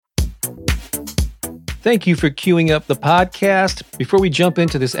Thank you for queuing up the podcast. Before we jump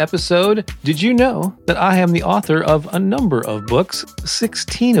into this episode, did you know that I am the author of a number of books,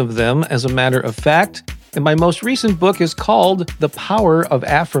 16 of them as a matter of fact, and my most recent book is called The Power of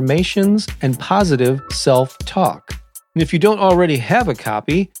Affirmations and Positive Self-Talk. And if you don't already have a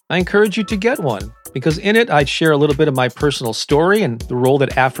copy, I encourage you to get one, because in it I share a little bit of my personal story and the role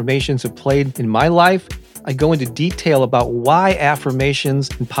that affirmations have played in my life. I go into detail about why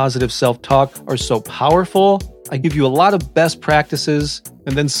affirmations and positive self-talk are so powerful. I give you a lot of best practices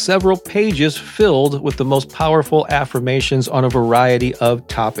and then several pages filled with the most powerful affirmations on a variety of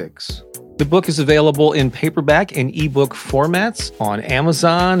topics. The book is available in paperback and ebook formats on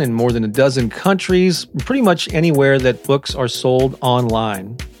Amazon in more than a dozen countries, pretty much anywhere that books are sold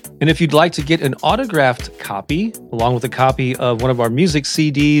online. And if you'd like to get an autographed copy, along with a copy of one of our music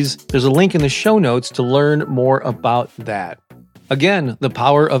CDs, there's a link in the show notes to learn more about that. Again, The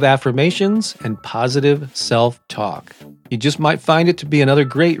Power of Affirmations and Positive Self-Talk. You just might find it to be another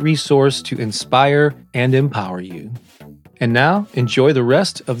great resource to inspire and empower you. And now, enjoy the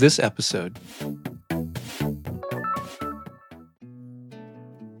rest of this episode.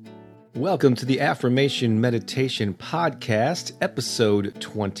 Welcome to the Affirmation Meditation Podcast, episode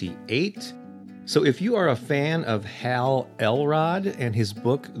 28. So if you are a fan of Hal Elrod and his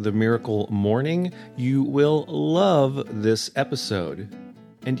book, The Miracle Morning, you will love this episode.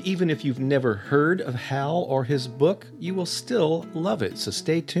 And even if you've never heard of Hal or his book, you will still love it, so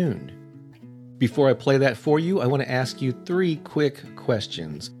stay tuned. Before I play that for you, I want to ask you 3 quick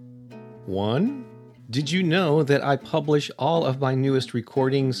questions. 1, did you know that I publish all of my newest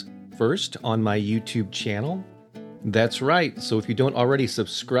recordings first on my YouTube channel? That's right. So if you don't already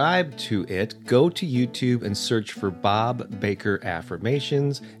subscribe to it, go to YouTube and search for Bob Baker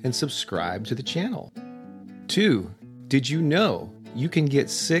Affirmations and subscribe to the channel. 2, did you know you can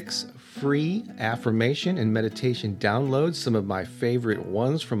get 6 free affirmation and meditation downloads, some of my favorite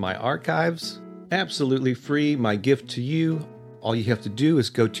ones from my archives? Absolutely free. My gift to you. All you have to do is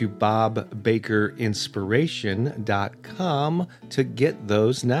go to bobbakerinspiration.com to get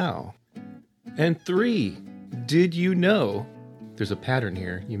those now. And 3, did you know, there's a pattern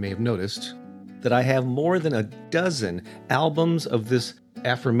here you may have noticed, that I have more than a dozen albums of this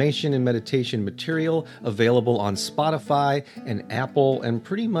affirmation and meditation material available on Spotify and Apple and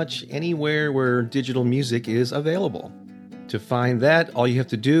pretty much anywhere where digital music is available. To find that, all you have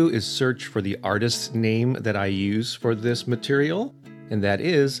to do is search for the artist's name that I use for this material, and that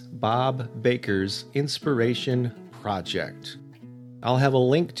is Bob Baker's Inspiration Project. I'll have a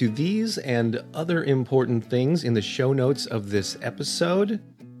link to these and other important things in the show notes of this episode.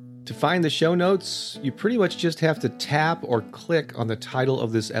 To find the show notes, you pretty much just have to tap or click on the title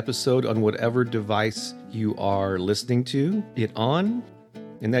of this episode on whatever device you are listening to it on.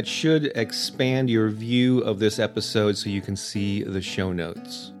 And that should expand your view of this episode so you can see the show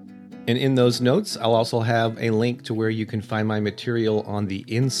notes. And in those notes, I'll also have a link to where you can find my material on the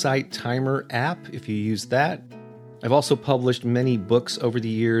Insight Timer app if you use that. I've also published many books over the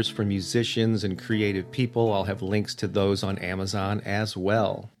years for musicians and creative people. I'll have links to those on Amazon as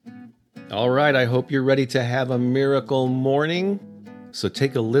well. All right, I hope you're ready to have a miracle morning. So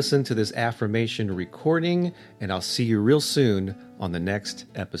take a listen to this affirmation recording, and I'll see you real soon on the next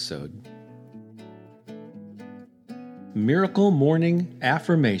episode. Miracle Morning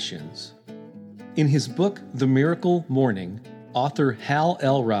Affirmations. In his book, The Miracle Morning, author Hal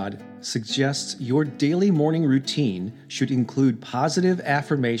Elrod suggests your daily morning routine should include positive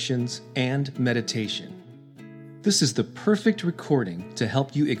affirmations and meditation. This is the perfect recording to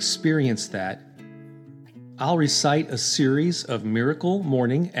help you experience that. I'll recite a series of miracle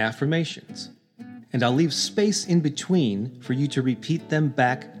morning affirmations, and I'll leave space in between for you to repeat them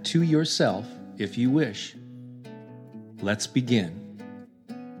back to yourself if you wish. Let's begin.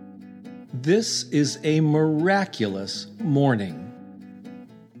 This is a miraculous morning.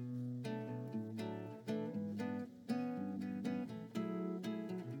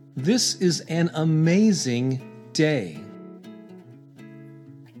 This is an amazing day.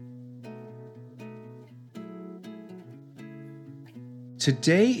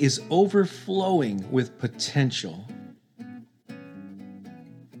 Today is overflowing with potential.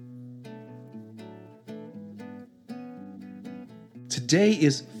 Today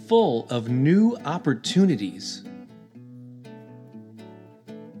is full of new opportunities.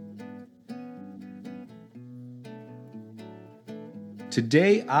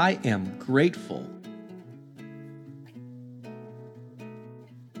 Today I am grateful.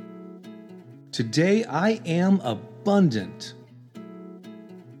 Today I am abundant.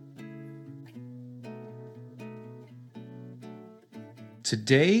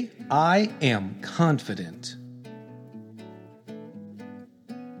 Today I am confident.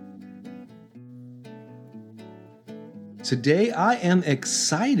 Today I am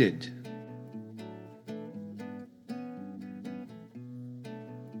excited.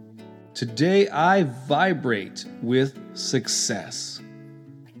 Today I vibrate with success.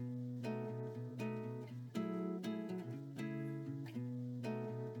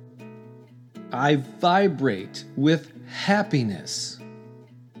 I vibrate with happiness.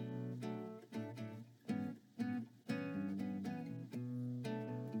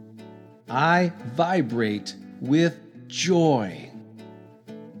 I vibrate with joy.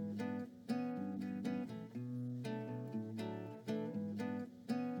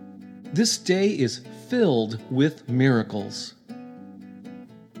 This day is filled with miracles.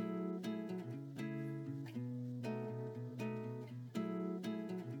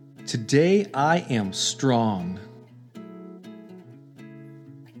 Today I am strong.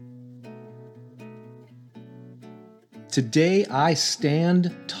 Today I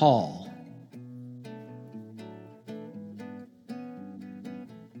stand tall.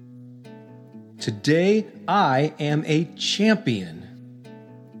 Today I am a champion.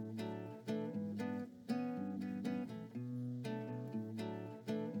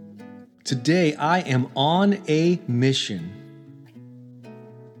 Today I am on a mission.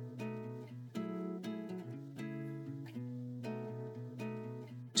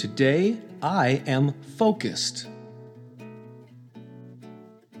 Today I am focused.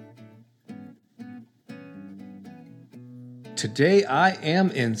 Today I am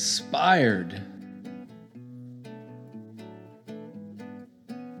inspired.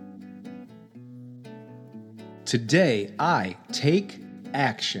 Today I take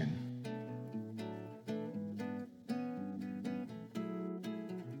action.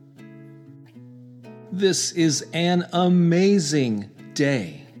 This is an amazing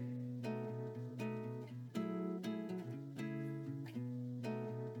day.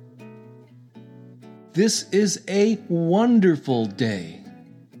 This is a wonderful day.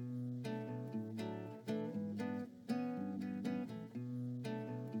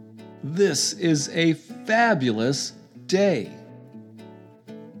 This is a fabulous day.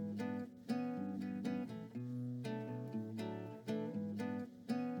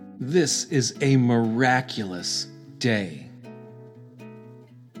 This is a miraculous day.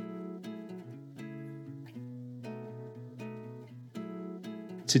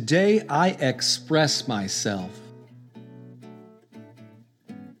 Today I express myself.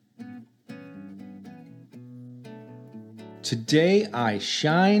 Today I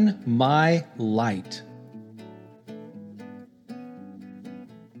shine my light.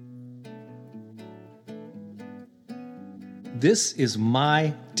 This is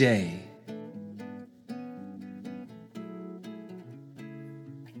my day.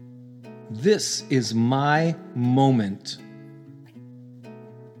 This is my moment.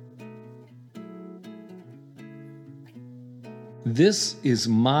 This is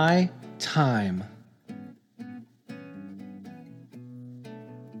my time.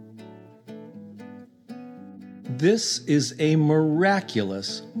 This is a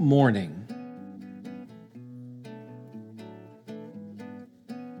miraculous morning.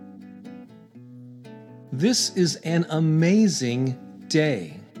 This is an amazing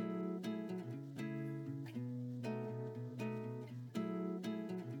day.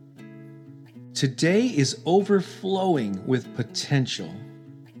 Today is overflowing with potential.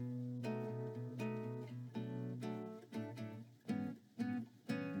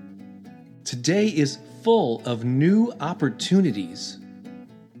 Today is full of new opportunities.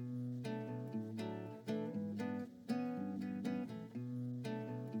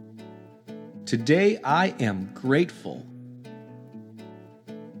 Today I am grateful.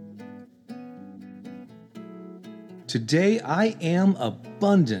 Today I am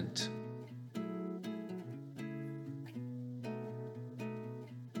abundant.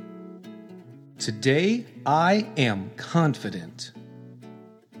 Today I am confident.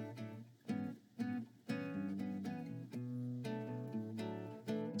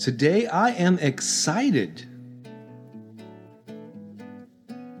 Today I am excited.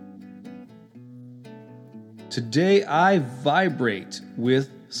 Today I vibrate with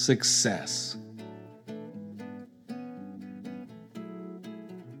success.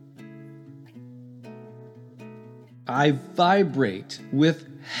 I vibrate with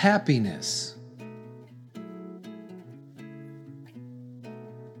happiness.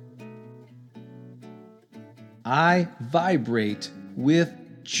 I vibrate with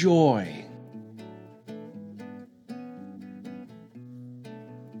joy.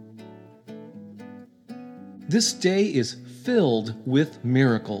 This day is filled with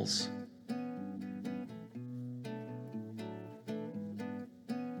miracles.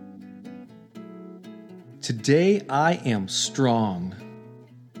 Today I am strong.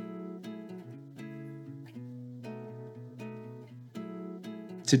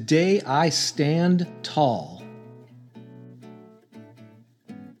 Today I stand tall.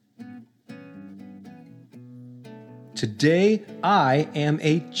 Today I am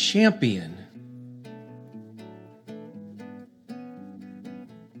a champion.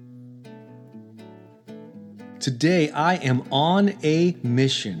 Today I am on a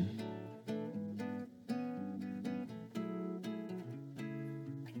mission.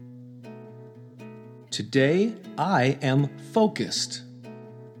 Today I am focused.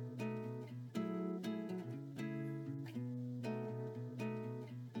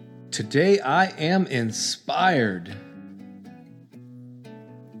 Today I am inspired.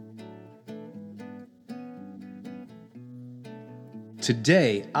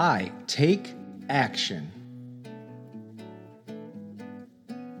 Today I take action.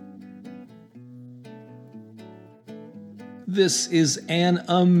 This is an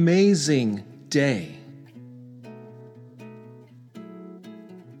amazing day.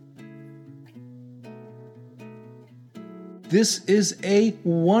 This is a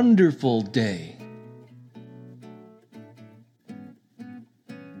wonderful day.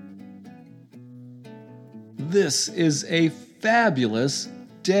 This is a fabulous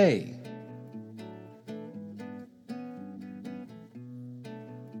day.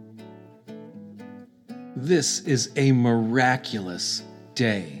 This is a miraculous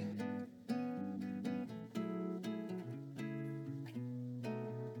day.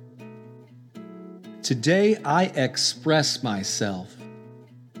 Today I express myself.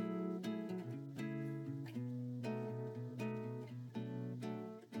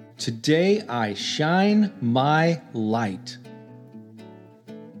 Today I shine my light.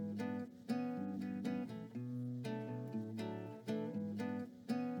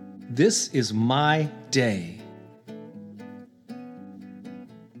 This is my day.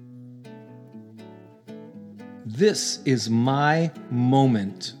 This is my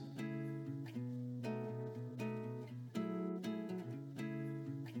moment.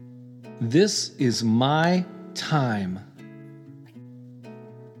 This is my time.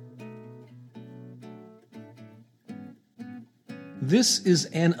 This is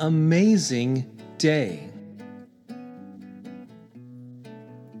an amazing day.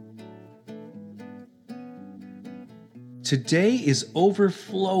 Today is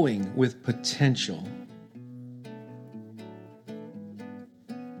overflowing with potential.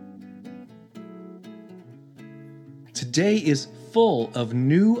 Today is full of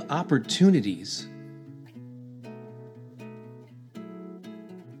new opportunities.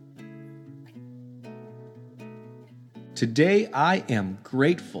 Today I am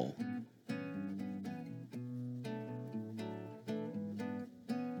grateful.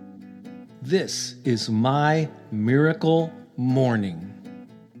 This is my miracle morning.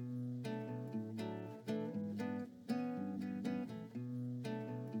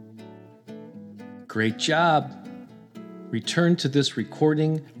 Great job! Return to this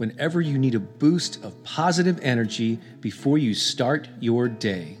recording whenever you need a boost of positive energy before you start your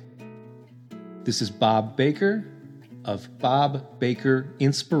day. This is Bob Baker of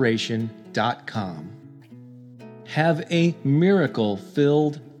bobbakerinspiration.com. Have a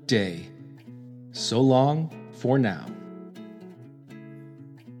miracle-filled day. So long for now.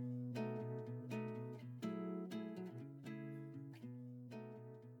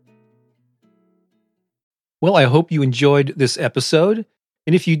 Well, I hope you enjoyed this episode.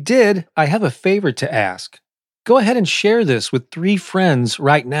 And if you did, I have a favor to ask. Go ahead and share this with 3 friends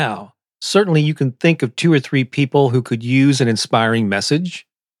right now. Certainly, you can think of 2 or 3 people who could use an inspiring message.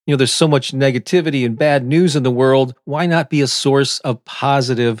 There's so much negativity and bad news in the world. Why not be a source of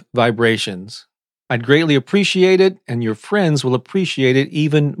positive vibrations? I'd greatly appreciate it, and your friends will appreciate it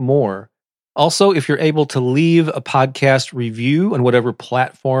even more. Also, if you're able to leave a podcast review on whatever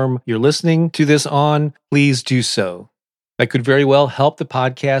platform you're listening to this on, please do so. That could very well help the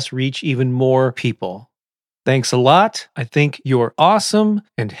podcast reach even more people. Thanks a lot. I think you're awesome,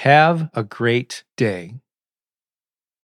 and have a great day.